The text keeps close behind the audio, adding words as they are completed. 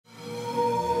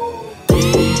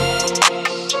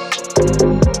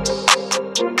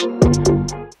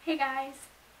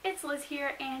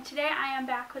here, and today I am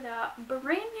back with a brand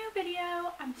new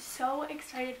video. I'm so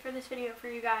excited for this video for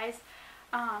you guys.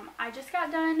 I just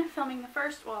got done filming the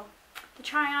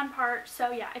try on part,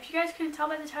 so yeah, if you guys couldn't tell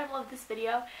by the title of this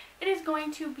video, it is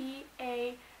going to be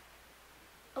a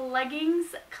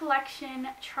leggings collection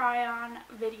try on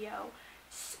video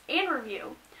and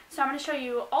review. So I'm going to show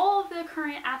you all of the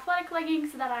current athletic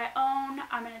leggings that I own.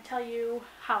 I'm going to tell you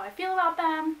how I feel about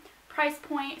them, price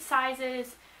point,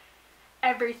 sizes,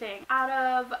 everything. Out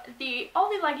of all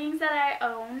the leggings that I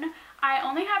own, I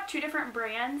only have two different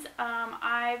brands.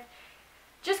 I've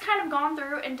just kind of gone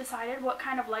through and decided what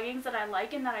kind of leggings that I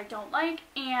like and that I don't like,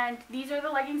 and these are the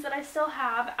leggings that I still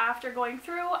have after going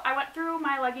through. I went through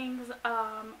my leggings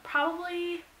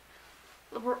probably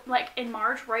like in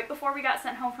March, right before we got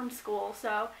sent home from school.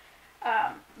 So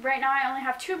right now I only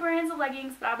have two brands of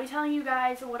leggings, but I'll be telling you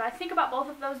guys what I think about both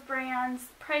of those brands,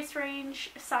 price range,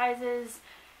 sizes,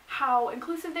 how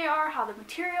inclusive they are, how the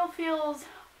material feels,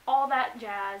 all that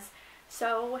jazz.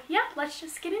 So yeah, let's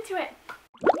just get into it.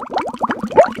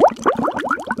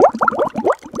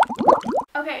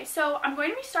 Okay, so I'm going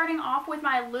to be starting off with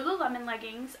my Lululemon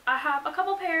leggings. I have a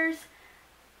couple pairs,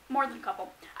 more than a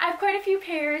couple. I have quite a few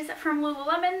pairs from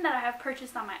Lululemon that I have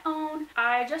purchased on my own.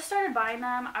 I just started buying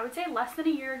them, I would say less than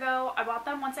a year ago. I bought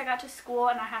them once I got to school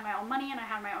and I had my own money and I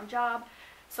had my own job.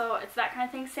 So it's that kind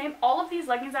of thing. Same, all of these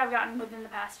leggings I've gotten within the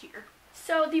past year.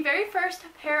 So the very first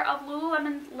pair of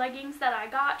Lululemon leggings that I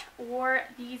got were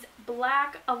these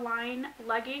black Align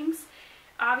leggings.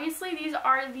 Obviously these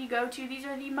are the go-to. These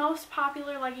are the most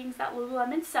popular leggings that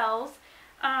Lululemon sells.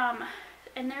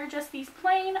 And they're just these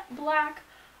plain black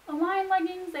Align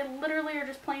leggings. They literally are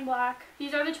just plain black.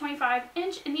 These are the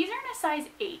 25-inch and these are in a size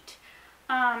 8.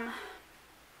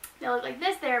 They look like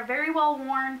this. They are very well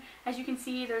worn. As you can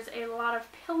see, there's a lot of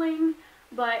pilling,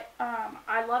 but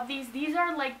I love these. These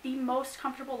are like the most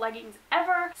comfortable leggings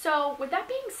ever. So with that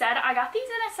being said, I got these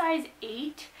in a size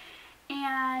 8,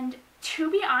 and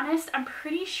to be honest, I'm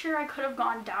pretty sure I could have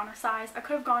gone down a size. I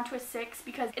could have gone to a 6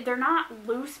 because they're not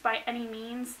loose by any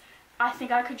means. I think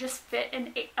I could just fit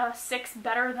a 6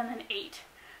 better than an 8.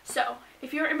 So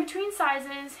if you're in between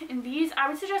sizes in these, I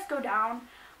would suggest go down.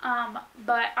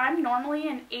 But I'm normally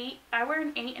an 8. I wear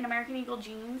an 8 in American Eagle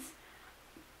jeans.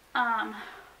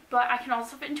 But I can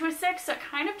also fit into a 6, so it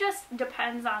kind of just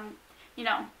depends on, you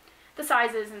know, the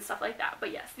sizes and stuff like that.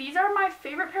 But yes, these are my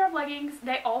favorite pair of leggings.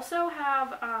 They also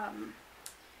have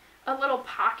a little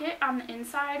pocket on the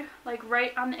inside, like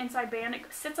right on the inside band. It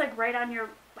sits like right on your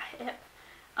hip.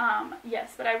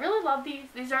 Yes, but I really love these.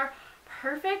 These are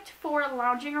perfect for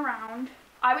lounging around.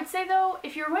 I would say though,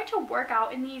 if you're going to work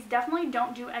out in these, definitely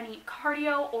don't do any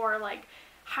cardio or like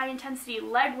high intensity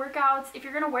leg workouts. If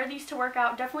you're going to wear these to work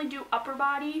out, definitely do upper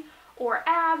body or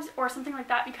abs or something like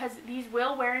that, because these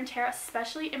will wear and tear,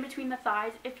 especially in between the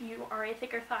thighs if you are a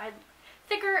thicker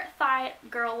thigh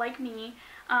girl like me,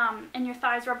 and your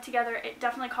thighs rub together. It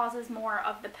definitely causes more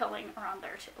of the pilling around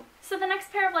there too. So the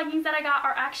next pair of leggings that I got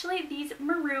are actually these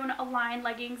Maroon Align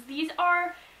leggings. These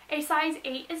are a size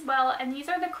 8 as well, and these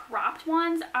are the cropped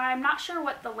ones. I'm not sure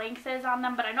what the length is on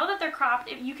them, but I know that they're cropped.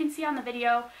 If you can see on the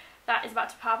video that is about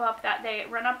to pop up that they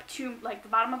run up to like the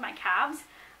bottom of my calves.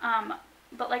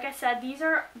 But like I said, these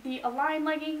are the Align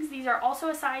leggings. These are also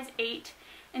a size 8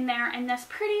 in there, in this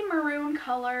pretty maroon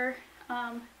color.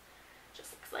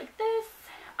 Just looks like this.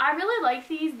 I really like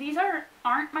these. These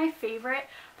aren't my favorite,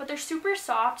 but they're super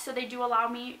soft, so they do allow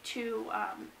me to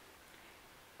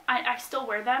I still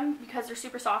wear them because they're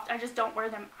super soft. I just don't wear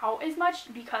them out as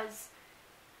much because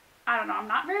I don't know,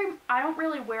 I don't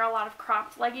really wear a lot of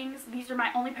cropped leggings. These are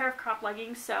my only pair of cropped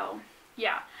leggings, so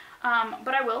yeah.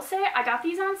 But I will say I got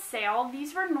these on sale.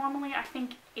 These were normally I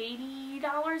think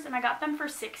 $80 and I got them for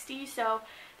 $60, so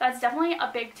that's definitely a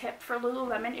big tip for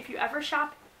Lululemon. If you ever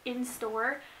shop in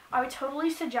store, I would totally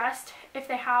suggest, if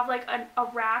they have like a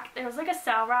rack, there was like a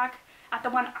sale rack at the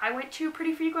one I went to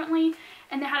pretty frequently,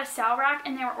 and they had a sale rack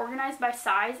and they were organized by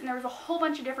size, and there was a whole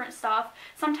bunch of different stuff.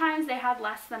 Sometimes they had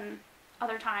less than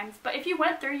other times, but if you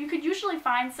went through, you could usually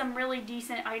find some really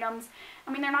decent items.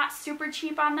 I mean, they're not super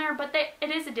cheap on there, but it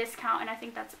is a discount, and I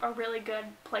think that's a really good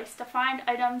place to find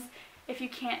items if you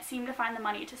can't seem to find the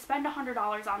money to spend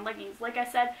 $100 on leggings. Like I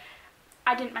said,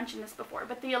 I didn't mention this before,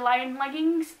 but the Align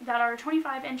leggings that are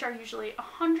 25-inch are usually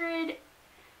 $100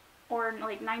 or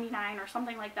like $99 or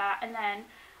something like that, and then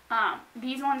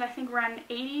these ones I think run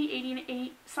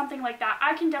 $80, something like that.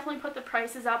 I can definitely put the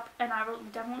prices up, and I will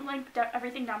definitely link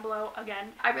everything down below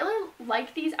again. I really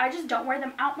like these. I just don't wear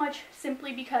them out much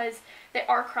simply because they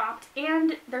are cropped,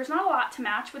 and there's not a lot to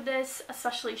match with this,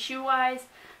 especially shoe-wise.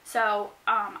 So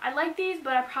I like these,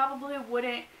 but I probably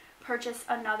wouldn't purchase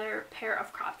another pair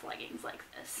of cropped leggings like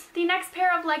this. The next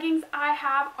pair of leggings I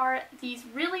have are these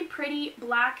really pretty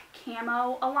black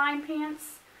camo Align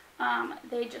pants.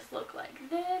 They just look like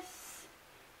this,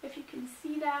 if you can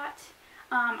see that.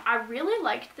 I really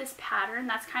liked this pattern.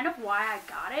 That's kind of why I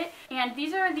got it. And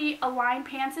these are the Align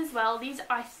pants as well. These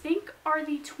I think are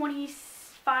the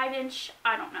 25-inch,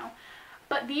 I don't know.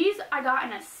 But these I got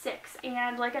in a 6,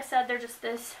 and like I said, they're just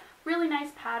this really nice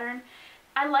pattern.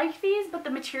 I like these, but the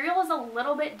material is a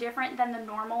little bit different than the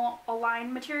normal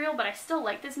Align material, but I still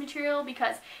like this material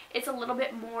because it's a little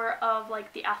bit more of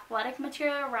like the athletic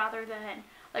material rather than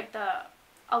like the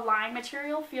Align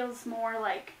material feels more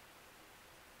like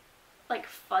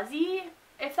fuzzy,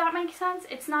 if that makes sense.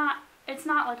 It's not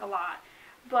like a lot,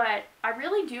 but I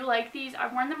really do like these.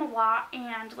 I've worn them a lot,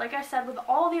 and like I said, with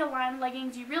all the Align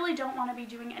leggings, you really don't want to be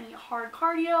doing any hard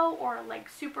cardio or like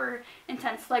super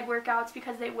intense leg workouts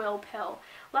because they will pill.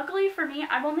 Luckily for me,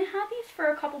 I've only had these for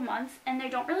a couple months and they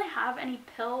don't really have any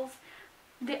pills.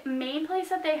 The main place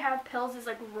that they have pills is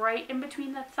like right in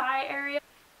between the thigh area.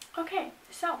 Okay,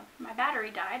 so my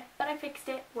battery died, but I fixed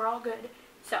it. We're all good.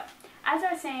 So, as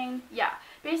I was saying, yeah,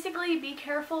 basically be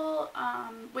careful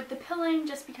with the pilling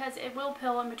just because it will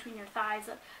pill in between your thighs,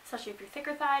 especially if you're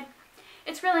thicker thighed.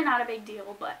 It's really not a big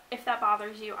deal, but if that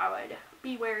bothers you, I would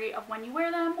be wary of when you wear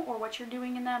them or what you're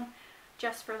doing in them,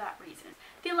 just for that reason.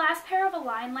 The last pair of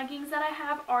Align leggings that I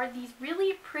have are these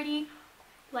really pretty,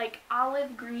 like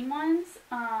olive green ones.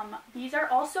 These are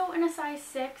also in a size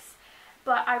 6,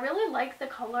 but I really like the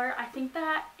color. I think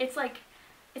that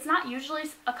it's not usually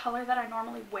a color that I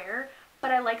normally wear, but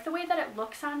I like the way that it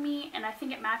looks on me, and I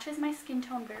think it matches my skin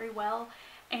tone very well,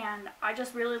 and I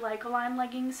just really like Align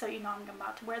leggings, so you know I'm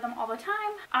about to wear them all the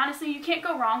time. Honestly, you can't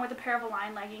go wrong with a pair of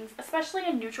Align leggings, especially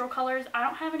in neutral colors. I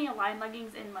don't have any Align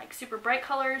leggings in like super bright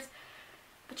colors,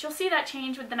 but you'll see that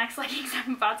change with the next leggings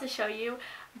I'm about to show you.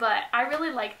 But I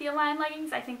really like the Align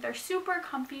leggings. I think they're super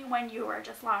comfy when you are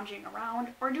just lounging around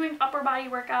or doing upper body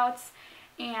workouts,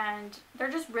 and they're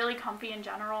just really comfy in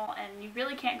general, and you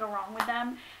really can't go wrong with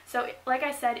them. So like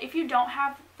I said, if you don't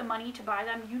have the money to buy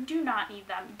them, you do not need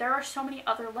them. There are so many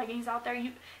other leggings out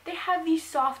there. They have the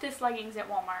softest leggings at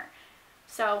Walmart.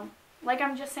 So like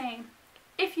I'm just saying,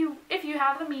 if you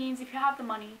have the means, if you have the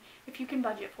money, if you can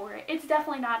budget for it, it's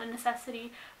definitely not a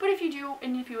necessity. But if you do,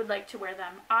 and if you would like to wear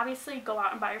them, obviously go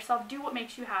out and buy yourself. Do what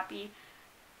makes you happy.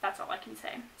 That's all I can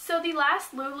say. So the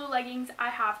last Lulu leggings I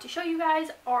have to show you guys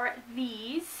are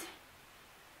these.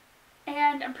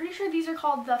 And I'm pretty sure these are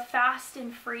called the Fast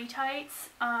and Free tights.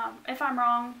 If I'm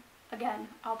wrong, again,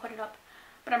 I'll put it up.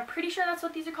 But I'm pretty sure that's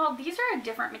what these are called. These are a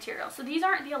different material. So these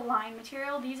aren't the Align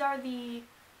material. These are the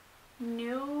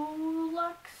New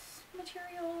Luxe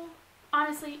material.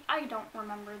 Honestly, I don't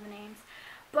remember the names.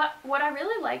 But what I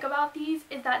really like about these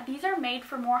is that these are made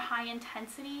for more high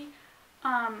intensity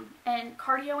and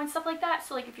cardio and stuff like that.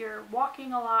 So like if you're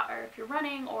walking a lot, or if you're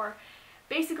running, or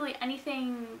basically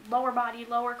anything lower body,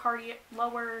 lower body,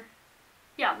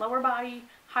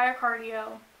 higher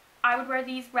cardio, I would wear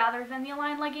these rather than the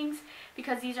Align leggings,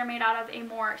 because these are made out of a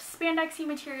more spandexy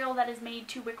material that is made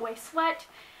to wick away sweat.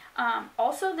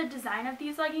 Also, the design of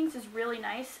these leggings is really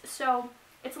nice. So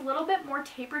it's a little bit more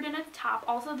tapered in at the top.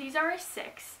 Also, these are a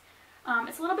 6.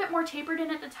 It's a little bit more tapered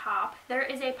in at the top. There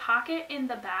is a pocket in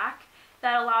the back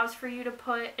that allows for you to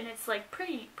put, and it's like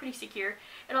pretty secure.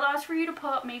 It allows for you to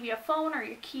put maybe a phone or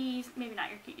your keys, maybe not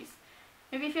your keys.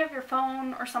 Maybe if you have your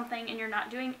phone or something and you're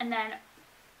not doing, and then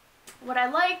what I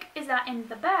like is that in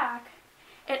the back,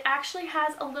 it actually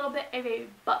has a little bit of a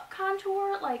butt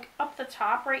contour, like up the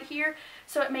top right here.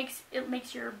 So it makes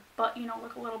your butt, you know,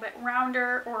 look a little bit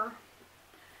rounder, or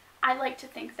I like to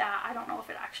think that. I don't know if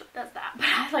it actually does that, but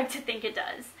I like to think it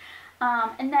does.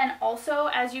 And then also,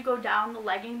 as you go down the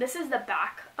legging, this is the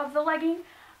back of the legging,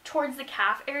 towards the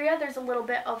calf area, there's a little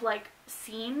bit of like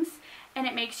seams, and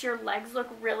it makes your legs look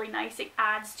really nice. It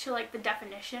adds to like the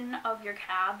definition of your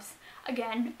calves.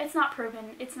 Again, it's not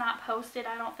proven, it's not posted,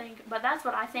 I don't think, but that's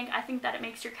what I think. I think that it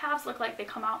makes your calves look like they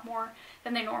come out more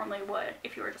than they normally would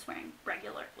if you were just wearing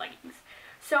regular leggings.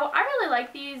 So I really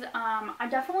like these. I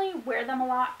definitely wear them a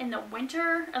lot in the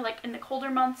winter, or like in the colder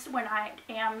months when I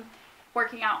am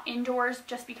working out indoors,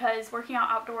 just because working out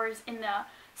outdoors in the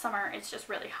summer, it's just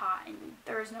really hot and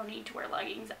there is no need to wear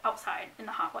leggings outside in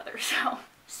the hot weather.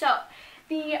 So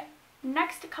the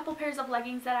next couple pairs of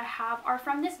leggings that I have are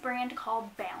from this brand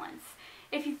called Balance.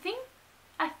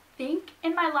 I think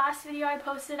in my last video I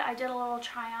posted, I did a little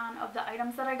try on of the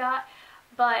items that I got,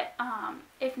 but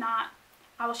if not,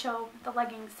 I will show the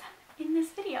leggings in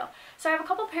this video. So I have a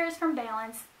couple pairs from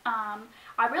Balance.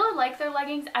 I really like their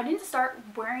leggings. I didn't start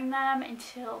wearing them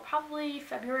until probably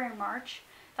February or March.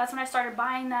 That's when I started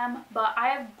buying them, but I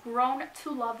have grown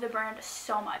to love the brand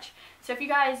so much. So if you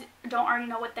guys don't already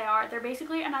know what they are, they're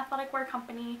basically an athletic wear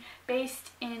company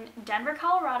based in Denver,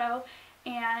 Colorado,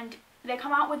 and they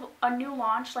come out with a new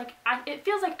launch, like, it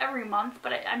feels like every month,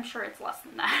 but I'm sure it's less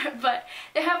than that. But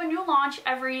they have a new launch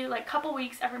every, like, couple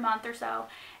weeks, every month or so,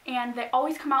 and they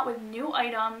always come out with new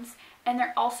items, and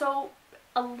they're also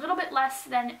a little bit less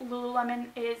than Lululemon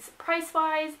is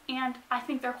price-wise, and I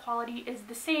think their quality is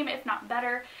the same, if not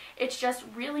better. It's just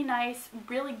really nice,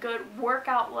 really good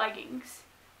workout leggings.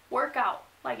 Workout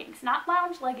leggings, not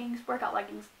lounge leggings, workout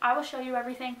leggings. I will show you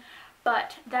everything.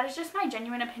 But that is just my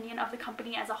genuine opinion of the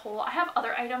company as a whole. I have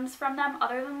other items from them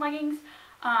other than leggings.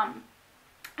 I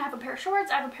have a pair of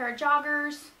shorts, I have a pair of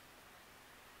joggers,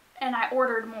 and I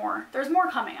ordered more. There's more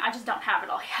coming, I just don't have it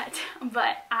all yet.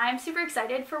 But I'm super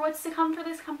excited for what's to come for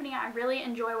this company. I really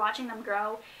enjoy watching them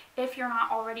grow. If you're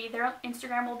not already, their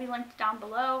Instagram will be linked down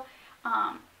below.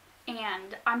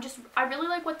 And I really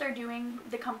like what they're doing,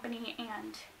 the company,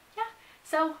 and yeah.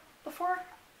 So before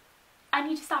I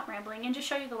need to stop rambling and just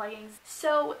show you the leggings.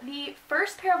 So the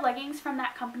first pair of leggings from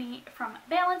that company, from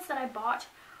Balance, that I bought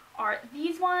are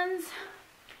these ones.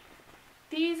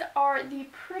 These are the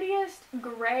prettiest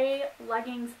gray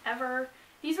leggings ever.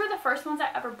 These were the first ones I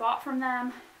ever bought from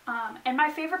them. And my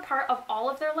favorite part of all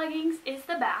of their leggings is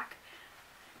the back.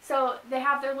 So they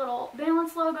have their little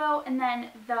Balance logo, and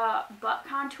then the butt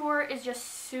contour is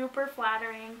just super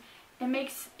flattering.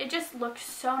 It just looks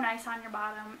so nice on your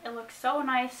bottom. It looks so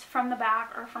nice from the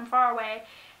back or from far away.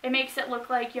 It makes it look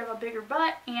like you have a bigger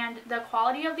butt, and the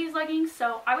quality of these leggings,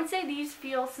 so I would say these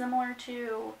feel similar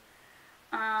to,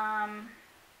 I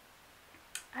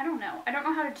don't know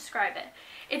how to describe it.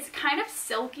 It's kind of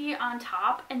silky on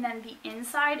top, and then the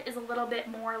inside is a little bit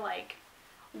more like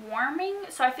warming,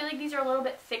 so I feel like these are a little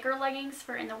bit thicker leggings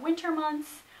for in the winter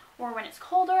months or when it's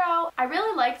colder out. I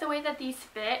really like the way that these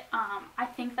fit. I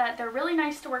think that they're really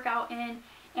nice to work out in,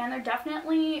 and they're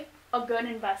definitely a good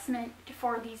investment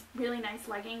for these really nice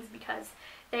leggings because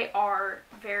they are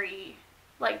very,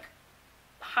 like,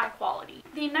 high quality.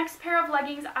 The next pair of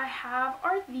leggings I have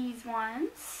are these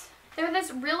ones. They're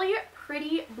this really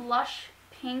pretty blush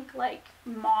pink, like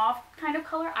mauve kind of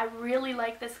color. I really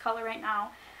like this color right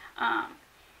now.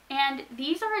 And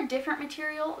these are a different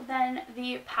material than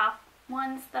the Path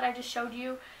ones that I just showed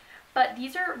you, but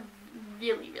these are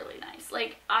really, really nice.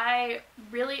 Like, I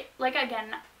really, like,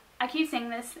 again, I keep saying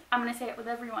this, I'm gonna say it with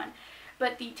everyone,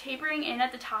 but the tapering in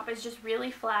at the top is just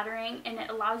really flattering, and it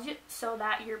allows you so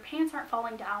that your pants aren't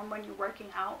falling down when you're working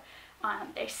out.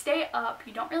 They stay up.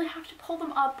 You don't really have to pull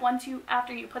them up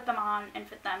after you put them on and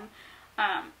fit them.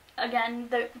 Again,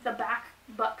 the back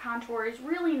butt contour is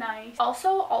really nice. Also,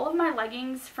 all of my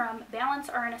leggings from Balance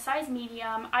are in a size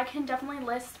medium. I can definitely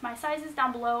list my sizes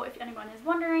down below if anyone is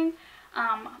wondering.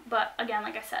 But again,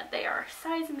 like I said, they are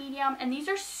size medium, and these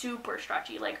are super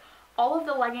stretchy. Like, all of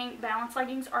the Balance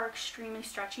leggings are extremely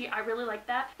stretchy. I really like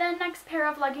that. The next pair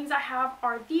of leggings I have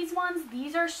are these ones.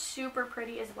 These are super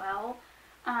pretty as well.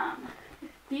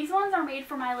 These ones are made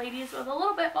for my ladies with a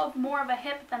little bit more of a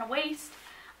hip than a waist.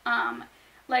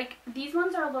 Like, these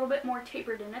ones are a little bit more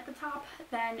tapered in at the top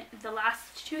than the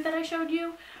last two that I showed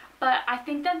you, but I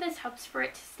think that this helps for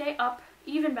it to stay up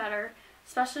even better,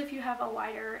 especially if you have a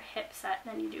wider hip set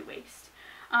than you do waist.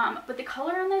 But the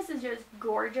color on this is just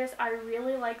gorgeous. I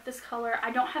really like this color.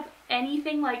 I don't have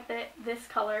anything like this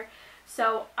color,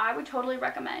 so I would totally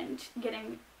recommend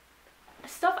getting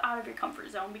stuff out of your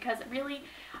comfort zone, because really,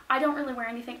 I don't really wear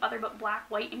anything other but black,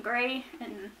 white, and gray,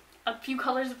 and a few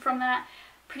colors from that.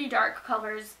 Pretty dark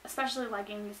colors, especially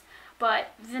leggings,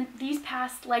 but these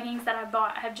past leggings that I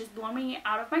bought have just blown me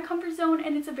out of my comfort zone,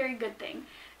 and it's a very good thing.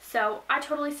 So I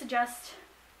totally suggest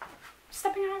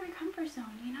stepping out of your comfort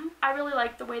zone, you know? I really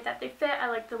like the way that they fit. I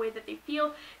like the way that they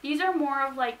feel. These are more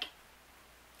of like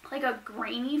a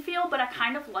grainy feel, but I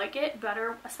kind of like it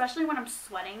better, especially when I'm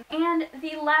sweating. And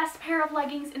the last pair of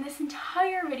leggings in this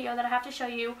entire video that I have to show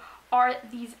you are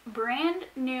these brand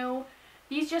new.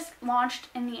 These just launched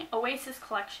in the Oasis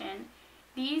collection.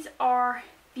 These are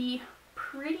the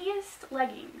prettiest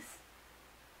leggings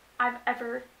I've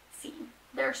ever seen.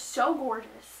 They're so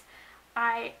gorgeous.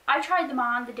 I tried them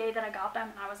on the day that I got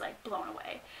them, and I was like blown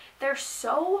away. They're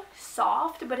so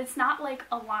soft, but it's not like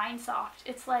Align soft.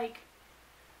 It's like,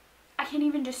 I can't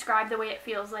even describe the way it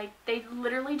feels. Like, they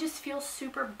literally just feel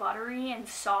super buttery and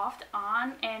soft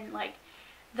on, and like,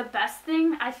 the best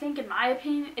thing, I think, in my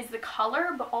opinion, is the color,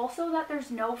 but also that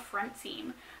there's no front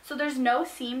seam. So there's no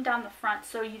seam down the front,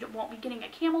 so you won't be getting a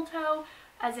camel toe,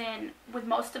 as in with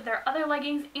most of their other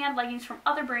leggings and leggings from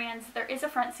other brands. There is a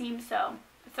front seam, so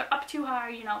if they're up too high,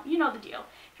 you know the deal.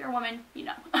 If you're a woman, you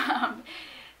know.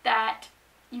 that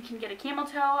you can get a camel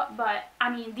toe, but I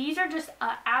mean, these are just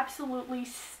absolutely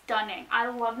stunning. I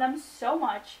love them so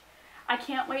much. I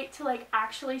can't wait to like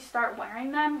actually start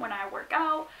wearing them when I work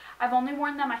out. I've only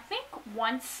worn them I think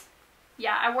once.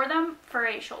 Yeah, I wore them for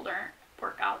a shoulder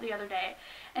workout the other day,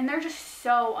 and they're just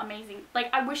so amazing.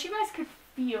 Like, I wish you guys could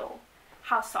feel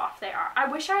how soft they are. I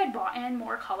wish I had bought in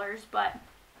more colors, but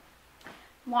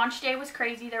launch day was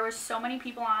crazy. There was so many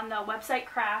people on. The website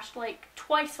crashed like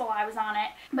twice while I was on it.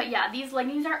 But yeah, these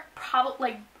leggings are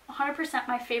probably like 100%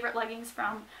 my favorite leggings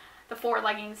from the 4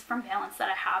 leggings from Balance that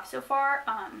I have so far.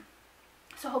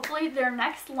 So hopefully their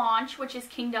next launch, which is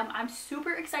Kingdom, I'm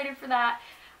super excited for that.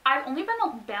 I've only been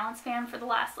a Balance fan for the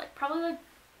last like probably like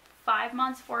 5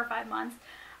 months, 4 or 5 months.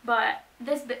 But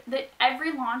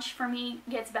every launch for me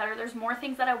gets better. There's more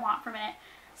things that I want from it.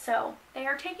 So they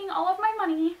are taking all of my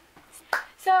money.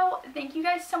 So thank you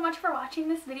guys so much for watching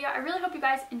this video. I really hope you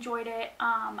guys enjoyed it.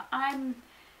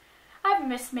 I've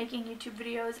missed making YouTube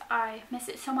videos. I miss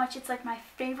it so much. It's like my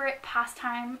favorite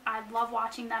pastime. I love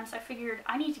watching them, so I figured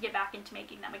I need to get back into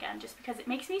making them again just because it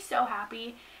makes me so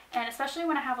happy. And especially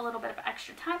when I have a little bit of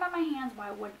extra time on my hands,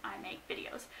 why wouldn't I make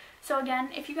videos? So again,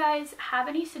 if you guys have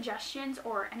any suggestions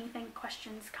or anything,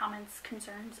 questions, comments,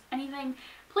 concerns, anything,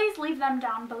 please leave them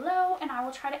down below and I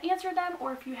will try to answer them.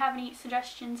 Or if you have any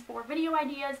suggestions for video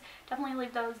ideas, definitely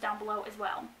leave those down below as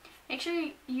well. Make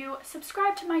sure you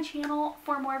subscribe to my channel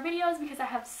for more videos because I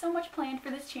have so much planned for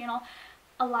this channel.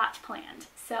 A lot planned.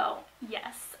 So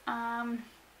yes,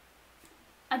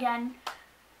 again,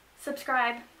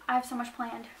 subscribe. I have so much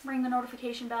planned. Ring the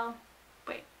notification bell.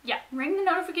 Ring the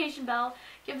notification bell.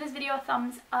 Give this video a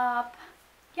thumbs up.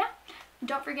 Yeah.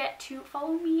 Don't forget to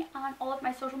follow me on all of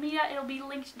my social media. It'll be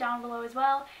linked down below as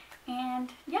well.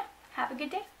 And yeah, have a good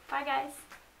day. Bye guys.